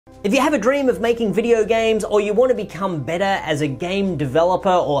If you have a dream of making video games, or you want to become better as a game developer,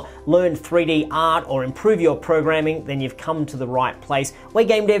 or learn 3D art, or improve your programming, then you've come to the right place. We're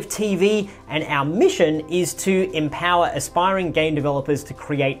GameDev.tv, and our mission is to empower aspiring game developers to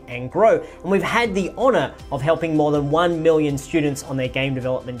create and grow. And we've had the honor of helping more than 1 million students on their game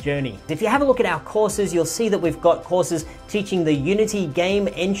development journey. If you have a look at our courses, you'll see that we've got courses teaching the Unity game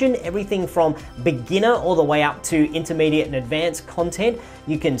engine, everything from beginner all the way up to intermediate and advanced content.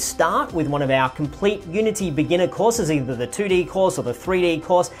 You can start with one of our complete Unity beginner courses, either the 2D course or the 3D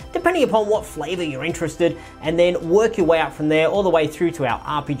course, depending upon what flavor you're interested, and then work your way up from there all the way through to our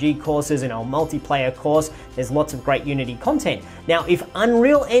RPG courses and our multiplayer course. There's lots of great Unity content. Now, if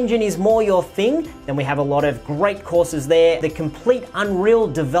Unreal Engine is more your thing, then we have a lot of great courses there. The complete Unreal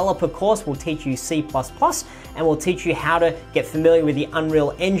developer course will teach you C++ and will teach you how to get familiar with the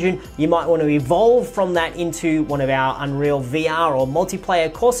Unreal Engine. You might want to evolve from that into one of our Unreal VR or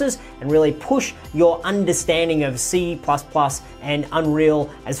multiplayer courses and really push your understanding of C++ and Unreal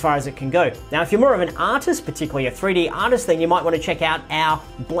as far as it can go. Now, if you're more of an artist, particularly a 3D artist, then you might want to check out our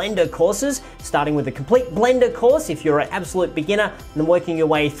Blender courses, starting with the complete Blender course if you're an absolute beginner, and then working your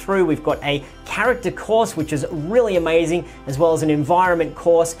way through. We've got a character course, which is really amazing, as well as an environment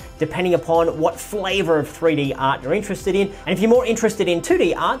course, depending upon what flavor of 3D art you're interested in. And if you're more interested in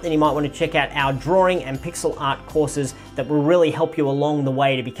 2D art, then you might want to check out our drawing and pixel art courses that will really help you along the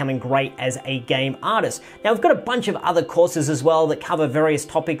way to becoming great as a game artist. Now, we've got a bunch of other courses as well that cover various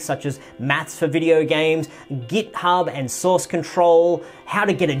topics such as maths for video games, GitHub and source control, how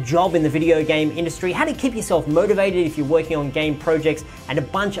to get a job in the video game industry, how to keep yourself motivated if you're working on game projects, and a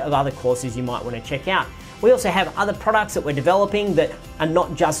bunch of other courses you might want to check out. We also have other products that we're developing that are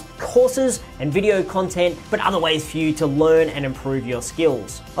not just courses and video content, but other ways for you to learn and improve your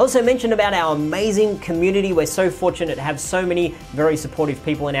skills. I also mentioned about our amazing community. We're so fortunate to have so many very supportive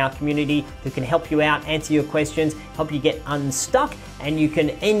people in our community who can help you out, answer your questions, help you get unstuck, and you can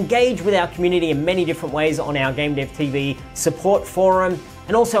engage with our community in many different ways on our GameDev.tv support forum,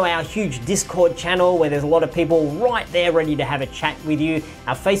 and also our huge Discord channel where there's a lot of people right there ready to have a chat with you.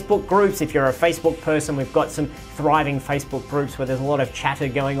 Our Facebook groups, if you're a Facebook person, we've got some thriving Facebook groups where there's a lot of chatter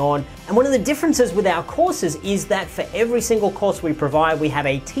going on. And one of the differences with our courses is that for every single course we provide, we have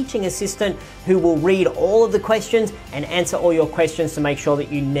a teaching assistant who will read all of the questions and answer all your questions to make sure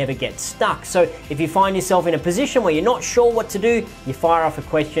that you never get stuck. So if you find yourself in a position where you're not sure what to do, you fire off a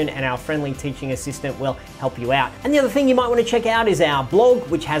question and our friendly teaching assistant will help you out. And the other thing you might want to check out is our blog,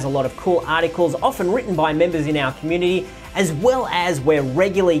 which has a lot of cool articles, often written by members in our community, as well as we're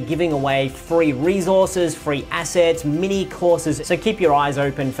regularly giving away free resources, free assets, mini courses. So keep your eyes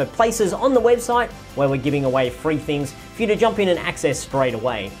open for places on the website where we're giving away free things for you to jump in and access straight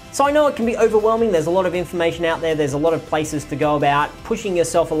away. So I know it can be overwhelming. There's a lot of information out there. There's a lot of places to go about pushing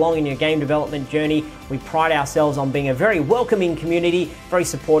yourself along in your game development journey. We pride ourselves on being a very welcoming community, very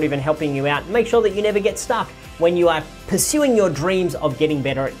supportive and helping you out. Make sure that you never get stuck when you are pursuing your dreams of getting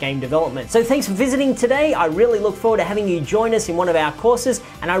better at game development. So thanks for visiting today. I really look forward to having you join us in one of our courses,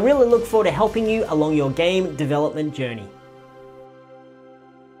 and I really look forward to helping you along your game development journey.